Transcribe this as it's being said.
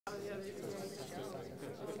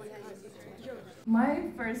My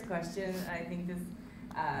first question, I think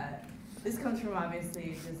this comes from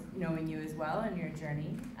obviously just knowing you as well and your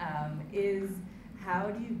journey, is how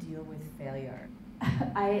do you deal with failure?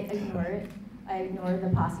 I ignore it. I ignore the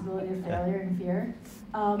possibility of failure and fear.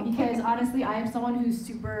 Because honestly, I am someone who's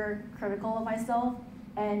super critical of myself,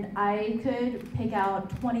 and I could pick out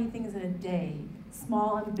 20 things in a day,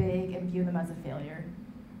 small and big, and view them as a failure.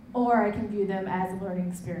 Or I can view them as a learning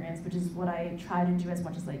experience, which is what I try to do as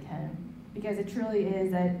much as I can. Because it truly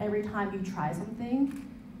is that every time you try something,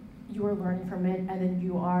 you are learning from it, and then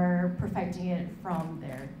you are perfecting it from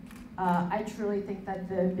there. I truly think that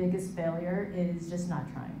the biggest failure is just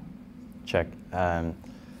not trying. Check.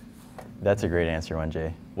 That's a great answer,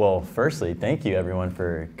 Wen-Jay. Well, firstly, thank you everyone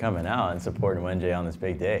for coming out and supporting Wen-Jay on this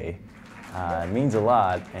big day. It means a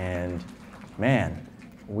lot, and man,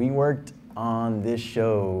 we worked on this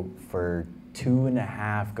show for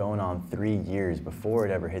 2.5, going on 3 years before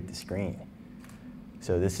it ever hit the screen.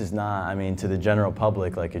 So this is not, I mean, to the general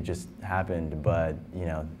public, like it just happened, but you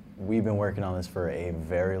know, we've been working on this for a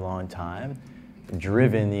very long time,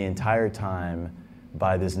 driven the entire time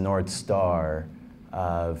by this North Star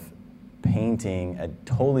of painting a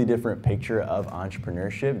totally different picture of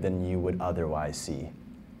entrepreneurship than you would otherwise see.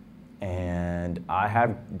 And I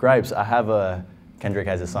have gripes. Kendrick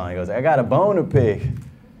has a song, he goes, I got a bone to pick.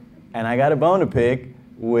 And I got a bone to pick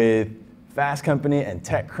with Fast Company and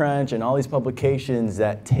TechCrunch and all these publications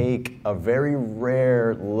that take a very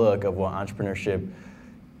rare look of what entrepreneurship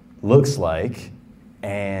looks like,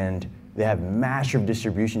 and they have massive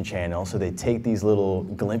distribution channels, so they take these little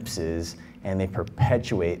glimpses and they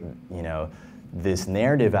perpetuate, you know, this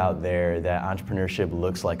narrative out there that entrepreneurship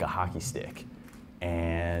looks like a hockey stick.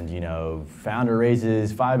 And, you know, founder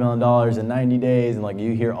raises $5 million in 90 days, and like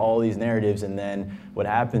you hear all these narratives, and then what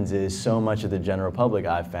happens is so much of the general public,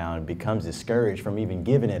 I've found, becomes discouraged from even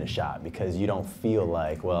giving it a shot because you don't feel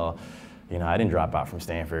like, well, you know, I didn't drop out from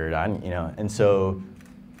Stanford, you know, and so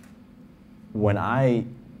when I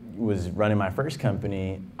was running my first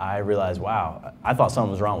company, I realized, wow, I thought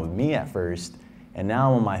something was wrong with me at first, and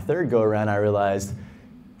now on my third go around, I realized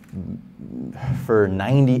for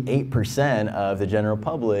 98% of the general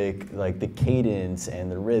public, like the cadence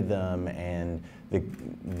and the rhythm and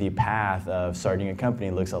the path of starting a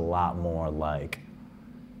company looks a lot more like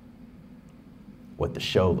what the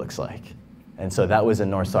show looks like. And so that was a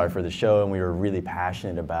North Star for the show, and we were really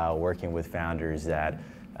passionate about working with founders that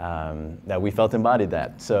we felt embodied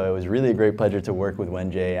that. So it was really a great pleasure to work with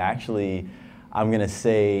Wen-Jay. Actually, I'm gonna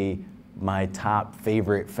say my top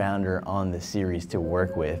favorite founder on the series to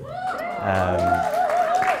work with. Because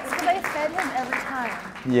I fed him every time.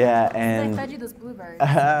 Yeah, and I fed you those blueberries.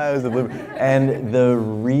 It was the blueberry. And the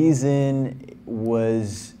reason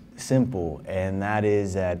was simple, and that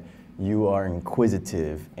is that you are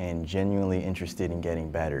inquisitive and genuinely interested in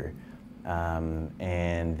getting better.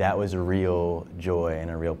 And that was a real joy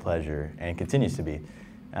and a real pleasure, and continues to be.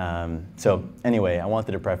 So anyway, I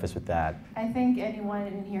wanted to preface with that. I think anyone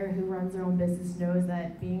in here who runs their own business knows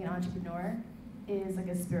that being an entrepreneur is like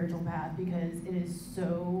a spiritual path, because it is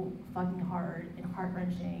so fucking hard and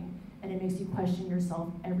heart-wrenching, and it makes you question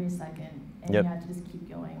yourself every second, and Yep. you have to just keep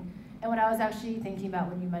going. And what I was actually thinking about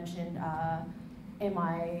when you mentioned, am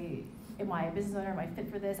I a business owner, am I fit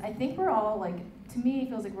for this? I think we're all like, to me it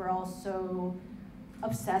feels like we're all so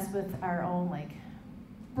obsessed with our own like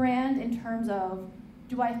brand in terms of,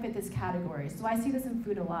 do I fit this category? So I see this in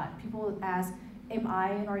food a lot. People ask, am I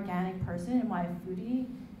an organic person? Am I a foodie?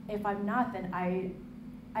 If I'm not, then I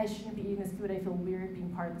shouldn't be eating this food. I feel weird being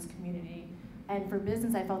part of this community. And for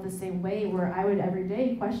business, I felt the same way, where I would every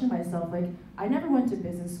day question myself, like, I never went to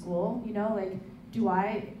business school, you know, like, am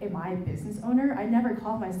I a business owner? I never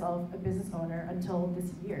called myself a business owner until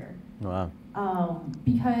this year. Wow.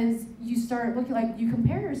 Because you start looking, like, you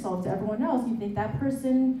compare yourself to everyone else. You think that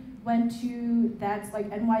person went to, that's like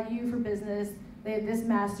NYU for business, they have this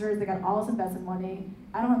master's, they got all this investment money.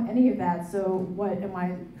 I don't have any of that, so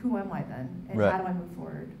who am I then? And Right. how do I move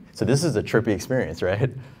forward? So this is a trippy experience,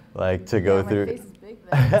 right? Like to go through. My face is big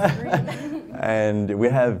then. And we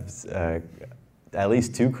have at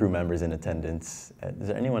least 2 crew members in attendance. Is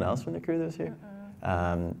there anyone else from the crew that was here?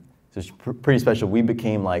 So it's pretty special. We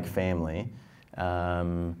became like family.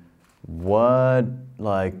 What,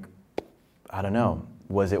 like, I don't know,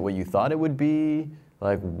 was it what you thought it would be?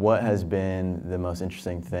 Like, what has been the most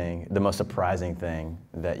interesting thing, the most surprising thing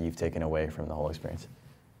that you've taken away from the whole experience?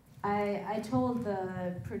 I told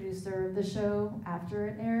the producer of the show after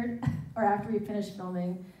it aired, or after we finished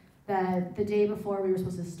filming, that the day before we were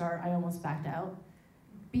supposed to start, I almost backed out.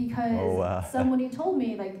 Because somebody told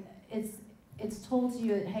me, like, it's told to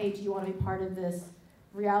you that, hey, do you want to be part of this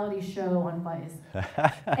reality show on Vice?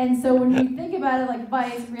 And so when you think about it, like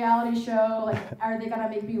Vice, reality show, like, are they gonna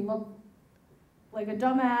make me look like a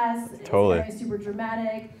dumbass? Totally. It's gonna be super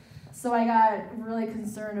dramatic. So I got really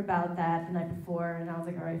concerned about that the night before, and I was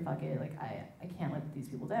like, all right, fuck it, like I can't let these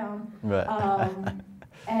people down. Right.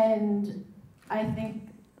 And I think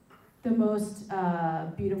the most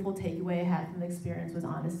beautiful takeaway I had from the experience was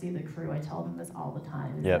honestly the crew. I tell them this all the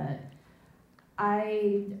time, is that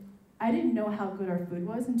I didn't know how good our food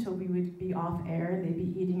was until we would be off air and they'd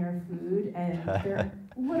be eating our food, and they're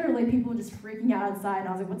literally people just freaking out outside, and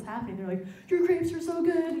I was like, what's happening? They're like, your crepes are so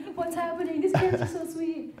good, what's happening? These crepes are so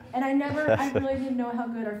sweet. And I really didn't know how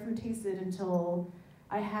good our food tasted until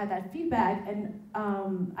I had that feedback, and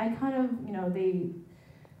I kind of, you know, they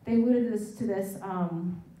alluded to this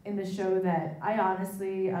in the show that I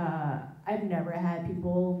honestly, I've never had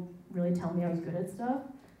people really tell me I was good at stuff.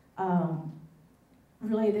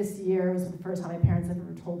 Really this year was the first time my parents have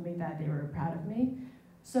ever told me that they were proud of me.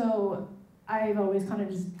 So I've always kind of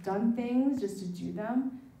just done things just to do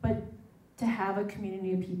them, but to have a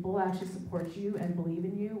community of people actually support you and believe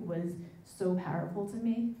in you was so powerful to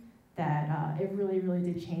me that it really, really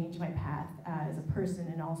did change my path as a person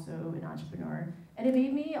and also an entrepreneur. And it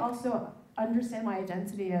made me also understand my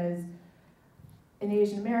identity as an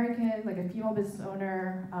Asian American, like a female business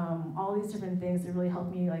owner, all these different things that really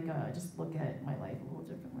helped me like just look at my life a little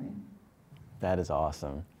differently. That is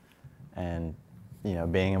awesome. And you know,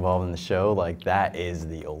 being involved in the show, like that is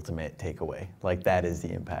the ultimate takeaway. Like that is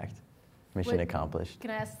the impact. Mission accomplished.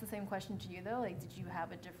 Can I ask the same question to you though? Like, did you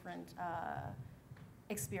have a different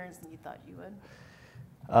experience than you thought you would?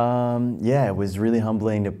 Yeah, it was really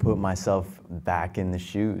humbling to put myself back in the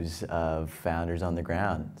shoes of founders on the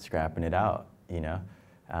ground, scrapping it out, you know.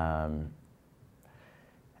 And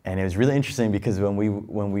it was really interesting because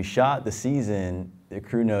when we shot the season, the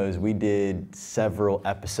crew knows we did several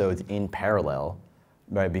episodes in parallel,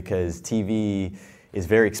 right? Because TV is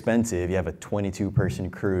very expensive. You have a 22-person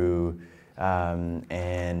crew,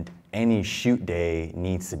 and any shoot day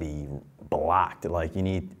needs to be blocked. Like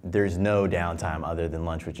there's no downtime other than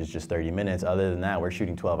lunch, which is just 30 minutes. Other than that, we're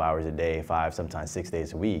shooting 12 hours a day, 5, sometimes 6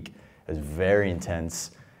 days a week. It was very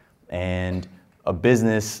intense. And a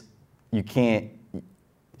business, we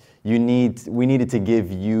needed to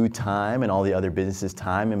give you time and all the other businesses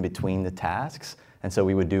time in between the tasks. And so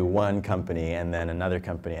we would do one company and then another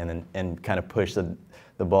company and kind of push the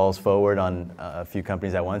balls forward on a few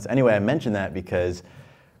companies at once. Anyway, I mentioned that because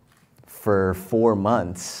for 4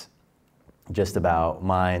 months, just about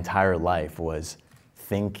my entire life was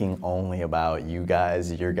thinking only about you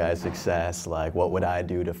guys, your guys' success. Like, what would I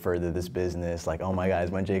do to further this business? Like, oh my God,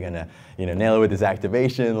 is Wen-Jay gonna, nail it with this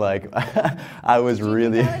activation? Like, I was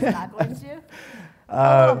really. Did you think I was not going to?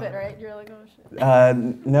 A little bit, right? You're like, oh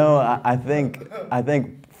shit. No, I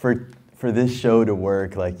think for this show to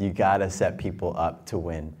work, like you gotta set people up to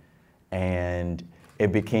win, and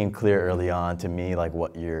it became clear early on to me like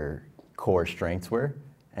what your core strengths were.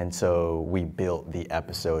 And so we built the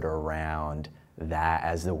episode around that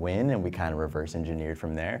as the win, and we kind of reverse engineered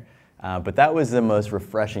from there. But that was the most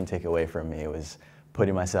refreshing takeaway from me, was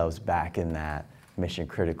putting myself back in that mission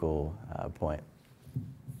critical point.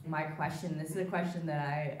 My question, this is a question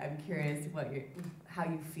that I'm curious how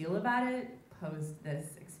you feel about it post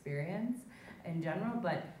this experience in general,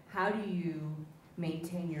 but how do you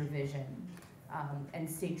maintain your vision and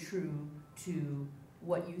stay true to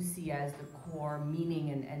what you see as the core meaning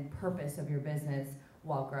and purpose of your business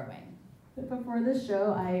while growing? Before this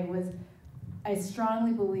show, I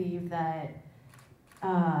strongly believe that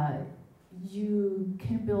you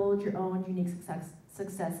can build your own unique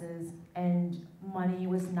successes, and money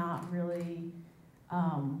was not really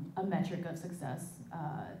a metric of success,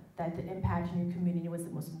 that the impact in your community was the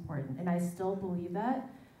most important. And I still believe that,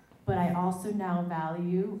 but I also now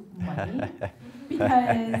value money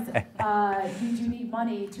because you do need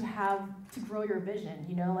money to grow your vision,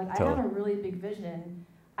 Like I have a really big vision.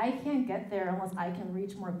 I can't get there unless I can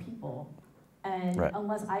reach more people, and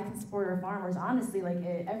unless I can support our farmers. Honestly, like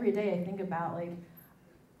every day I think about like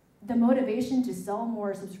the motivation to sell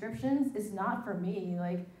more subscriptions is not for me.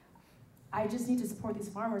 Like I just need to support these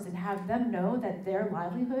farmers and have them know that their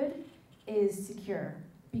livelihood is secure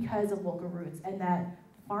because of local roots, and that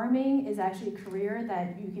farming is actually a career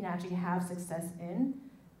that you can actually have success in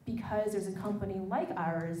because there's a company like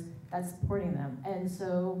ours that's supporting them. And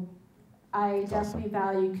so I definitely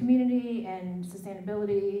value community and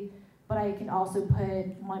sustainability, but I can also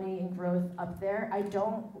put money and growth up there. I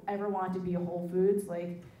don't ever want to be a Whole Foods,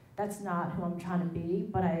 like that's not who I'm trying to be,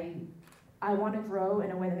 but I want to grow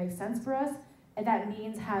in a way that makes sense for us And that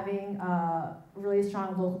means having really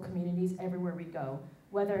strong local communities everywhere we go,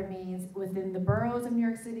 whether it means within the boroughs of New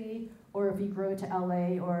York City, or if we grow to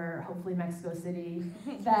LA or hopefully Mexico City,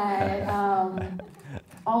 that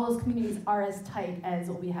all those communities are as tight as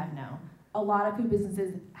what we have now. A lot of food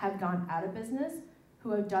businesses have gone out of business who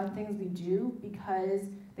have done things we do because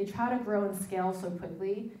they try to grow and scale so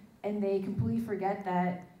quickly, and they completely forget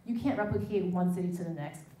that you can't replicate one city to the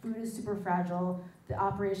next. Food is super fragile. The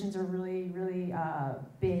operations are really, really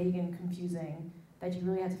big and confusing, that you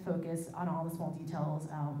really have to focus on all the small details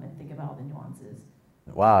and think about all the nuances.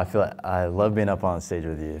 Wow, I love being up on stage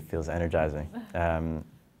with you. It feels energizing.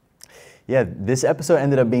 Yeah, this episode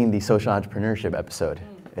ended up being the social entrepreneurship episode.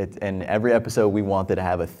 And every episode we wanted to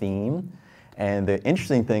have a theme. And the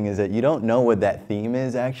interesting thing is that you don't know what that theme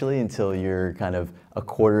is actually until you're kind of a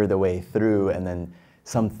quarter of the way through, and then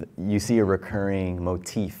you see a recurring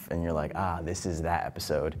motif and you're like, this is that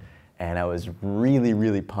episode. And I was really,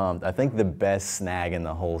 really pumped. I think the best snag in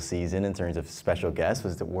the whole season in terms of special guests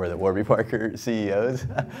were the Warby Parker CEOs.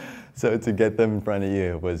 So to get them in front of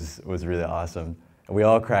you was really awesome. We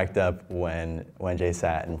all cracked up when Wen-Jay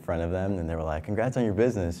sat in front of them and they were like, "Congrats on your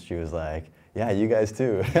business." She was like, "Yeah, you guys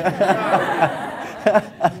too." I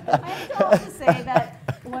have to also say that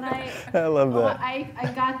when I love that.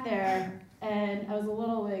 I got there and I was a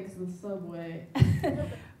little late because of the subway.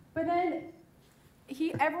 But then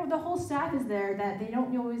the whole staff is there, that they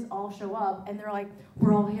don't always all show up, and they're like,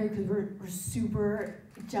 "We're all here because we're super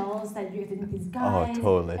jealous that you get to meet these guys." Oh,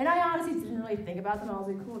 totally. And I honestly didn't really think about them. I was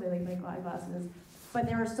like, cool, they like make eyeglasses. But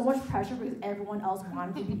there was so much pressure because everyone else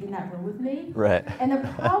wanted to be in that room with me. Right. And the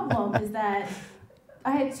problem is that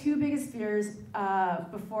I had two biggest fears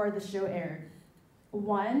before the show aired.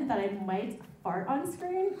 One, that I might fart on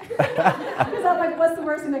screen. Because I'm like, what's the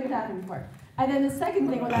worst thing that could happen before? And then the second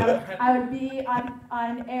thing was I would be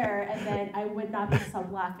on air and then I would not be able to stop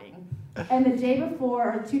laughing. And the day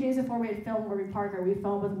before, or 2 days before we had filmed Warby Parker, we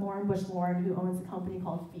filmed with Lauren Bush-Lauren, who owns a company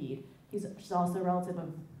called Feed. She's also a relative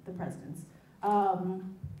of the president's.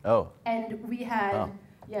 And we had,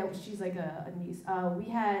 she's like a niece. We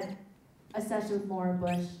had a session with Lauren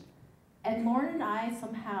Bush, and Lauren and I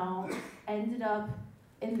somehow ended up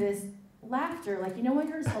in this laughter. Like, you know when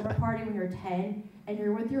you're at a slumber party when you're 10, and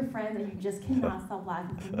you're with your friends and you just cannot stop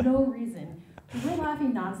laughing for no reason. We were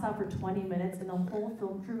laughing nonstop for 20 minutes, and the whole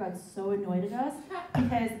film crew got so annoyed at us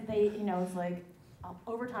because they, it's like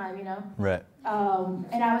overtime, Right.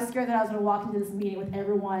 And I was scared that I was going to walk into this meeting with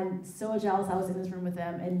everyone so jealous I was in this room with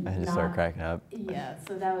them and just start cracking up. Yeah,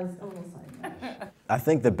 so that was a little side note. I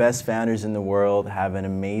think the best founders in the world have an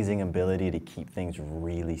amazing ability to keep things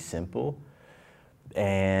really simple.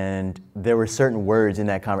 And there were certain words in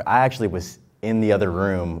that conversation. I actually was in the other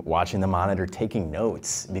room watching the monitor taking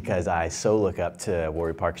notes because I so look up to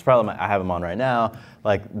Warby Parker's. Probably I have them on right now.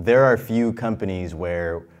 Like, there are a few companies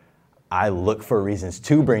where I look for reasons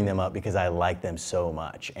to bring them up because I like them so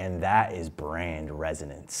much, and that is brand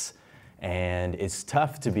resonance. And it's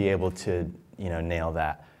tough to be able to, nail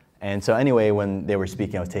that. And so anyway, when they were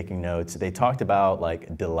speaking, I was taking notes. They talked about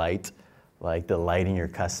like delighting your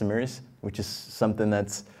customers, which is something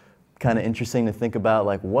that's kind of interesting to think about.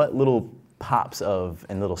 Like, what little pops of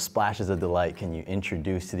and little splashes of delight can you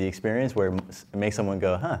introduce to the experience where it makes someone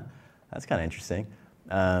go, that's kind of interesting.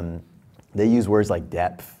 They use words like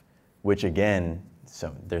depth, which again,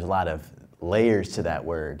 so there's a lot of layers to that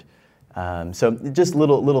word. So just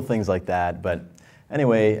little things like that. But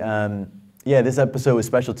anyway, this episode was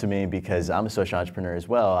special to me because I'm a social entrepreneur as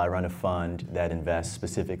well. I run a fund that invests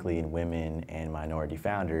specifically in women and minority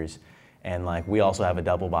founders. And we also have a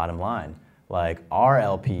double bottom line. Like, our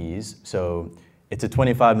LPs, so it's a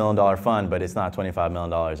 $25 million fund, but it's not $25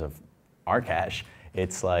 million of our cash.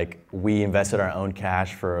 It's like we invested our own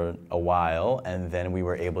cash for a while, and then we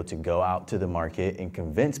were able to go out to the market and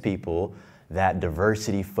convince people that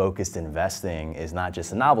diversity-focused investing is not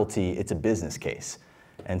just a novelty, it's a business case.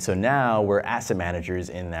 And so now we're asset managers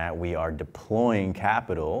in that we are deploying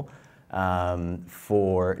capital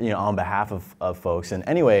for, on behalf of folks. And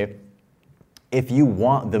anyway, if you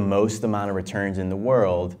want the most amount of returns in the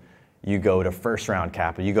world, you go to first round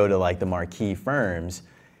capital, you go to the marquee firms.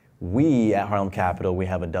 We at Harlem Capital, we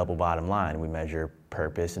have a double bottom line. We measure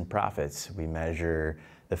purpose and profits. We measure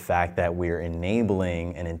the fact that we're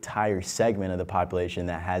enabling an entire segment of the population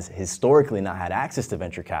that has historically not had access to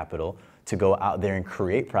venture capital to go out there and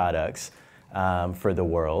create products for the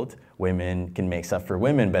world. Women can make stuff for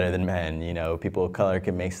women better than men. People of color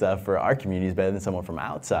can make stuff for our communities better than someone from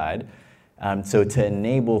outside. So to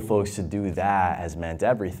enable folks to do that has meant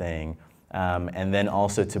everything. And then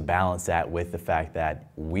also to balance that with the fact that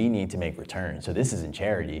we need to make returns. So this isn't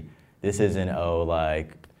charity. This isn't, oh,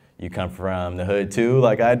 like, you come from the hood too,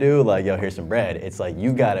 like I do, like, yo, here's some bread. It's like,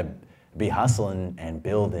 you gotta be hustling and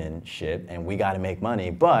building shit, and we gotta make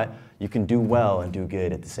money, but you can do well and do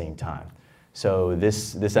good at the same time. So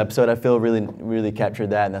this episode, I feel, really captured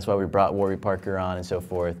that, and that's why we brought Warby Parker on and so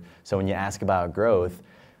forth. So when you ask about growth,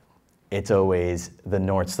 it's always the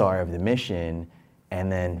North Star of the mission,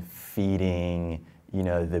 and then feeding, you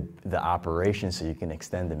know, the operation so you can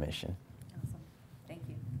extend the mission. Awesome. Thank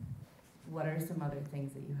you. What are some other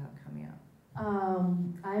things that you have coming up?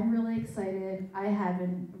 I'm really excited. I have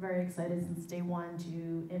been very excited since day one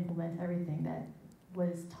to implement everything that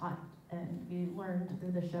was taught and we learned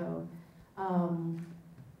through the show. I'm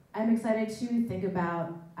excited to think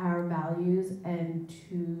about our values and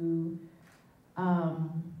to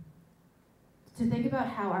think about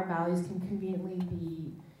how our values can conveniently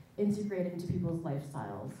be integrated into people's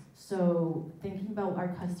lifestyles. So thinking about our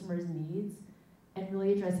customers' needs and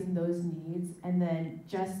really addressing those needs, and then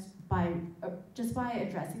just by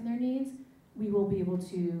addressing their needs, we will be able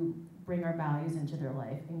to bring our values into their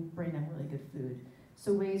life and bring them really good food.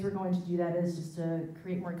 So ways we're going to do that is just to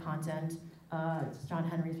create more content. It's John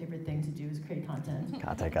Henry's favorite thing to do is create content.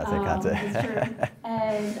 Content. It's true.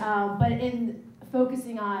 And but in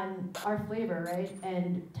focusing on our flavor, right,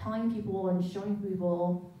 and telling people and showing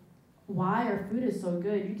people why our food is so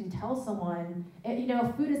good. You can tell someone, and, you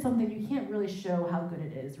know, food is something you can't really show how good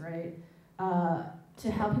it is, right?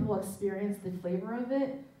 To help people experience the flavor of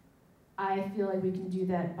it, I feel like we can do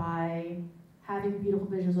that by having beautiful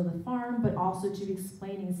visuals of the farm, but also to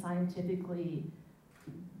explaining scientifically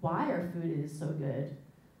why our food is so good.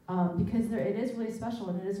 Because it is really special,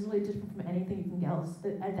 and it is really different from anything you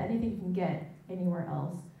can get anywhere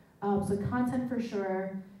else. So content for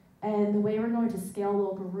sure, and the way we're going to scale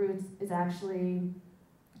local roots is actually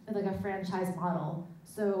like a franchise model.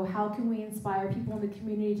 So how can we inspire people in the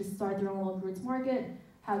community to start their own local roots market?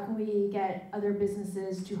 How can we get other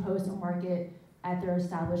businesses to host a market at their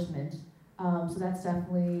establishment? So that's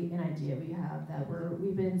definitely an idea we have that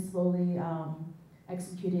we've been slowly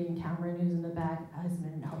executing. Cameron, who's in the back, has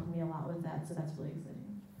been helping me a lot with that, so that's really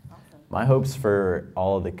exciting. Awesome. My hopes for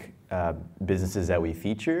all of the businesses that we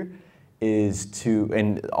feature is to,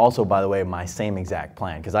 and also, by the way, my same exact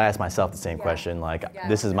plan, because I asked myself the same question, like,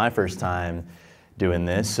 this is my first time doing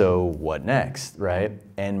this, so what next, right?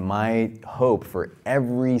 And my hope for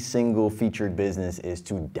every single featured business is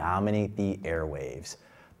to dominate the airwaves,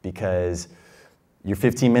 because your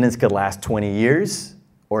 15 minutes could last 20 years,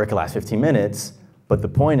 or it could last 15 minutes, but the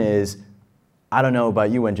point is, I don't know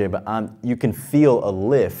about you, Wen-Jay, but you can feel a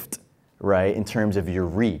lift, right, in terms of your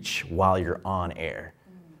reach while you're on air.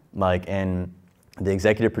 Like, and the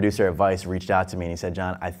executive producer at Vice reached out to me and he said,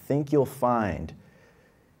 John, I think you'll find,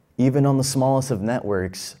 even on the smallest of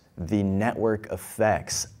networks, the network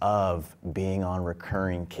effects of being on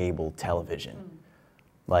recurring cable television.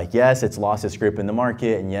 Like, yes, it's lost its grip in the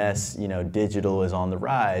market, and yes, you know, digital is on the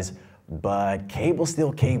rise, but cable's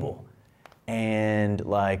still cable. And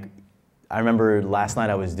like, I remember last night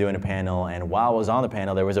I was doing a panel, and while I was on the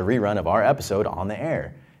panel, there was a rerun of our episode on the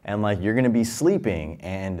air. And like, you're gonna be sleeping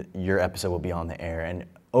and your episode will be on the air. And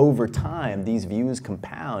over time, these views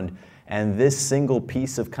compound, and this single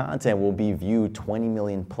piece of content will be viewed 20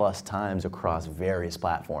 million plus times across various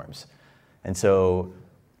platforms. And so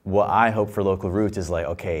what I hope for Local Roots is like,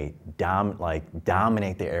 okay,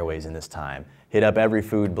 dominate the airways in this time. Hit up every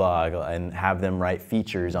food blog and have them write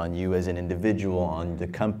features on you as an individual, on the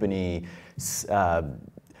company.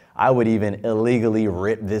 I would even illegally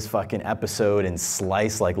rip this fucking episode and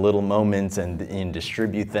slice like little moments and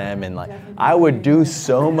distribute them, and like I would do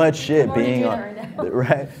so much shit being on,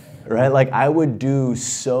 right, like I would do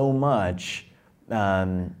so much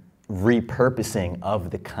repurposing of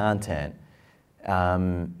the content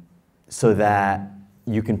so that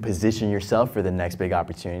you can position yourself for the next big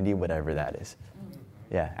opportunity, whatever that is.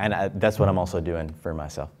 Yeah, and that's what I'm also doing for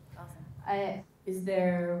myself. Awesome. Is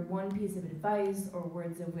there one piece of advice or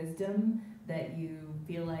words of wisdom that you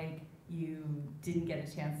feel like you didn't get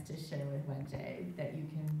a chance to share with Wen-Jay that you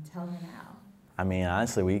can tell her now? I mean,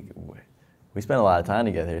 honestly, we spent a lot of time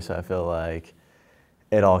together, so I feel like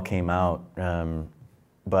it all came out.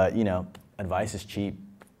 But, you know, advice is cheap.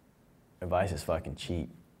 Advice is fucking cheap.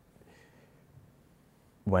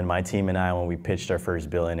 When my team and I, when we pitched our first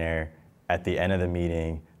billionaire, at the end of the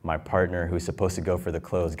meeting, my partner, who's supposed to go for the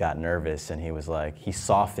close, got nervous, and he was like, he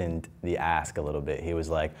softened the ask a little bit. He was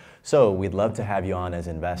like, so we'd love to have you on as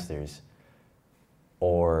investors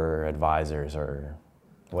or advisors or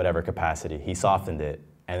whatever capacity. He softened it.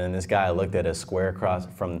 And then this guy looked at us square across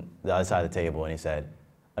from the other side of the table and he said,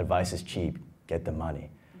 advice is cheap, get the money.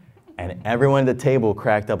 And everyone at the table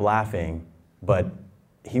cracked up laughing, but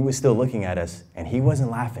he was still looking at us, and he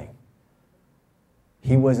wasn't laughing.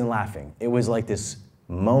 He wasn't laughing. It was like this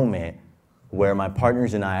moment where my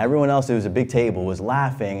partners and I, everyone else, it was a big table, was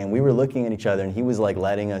laughing, and we were looking at each other, and he was like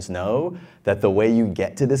letting us know that the way you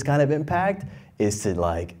get to this kind of impact is to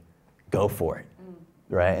like go for it,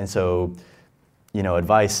 right? And so, you know,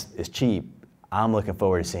 advice is cheap. I'm looking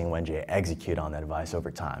forward to seeing Wen-Jay execute on that advice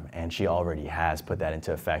over time, and she already has put that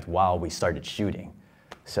into effect while we started shooting.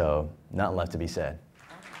 So, nothing left to be said.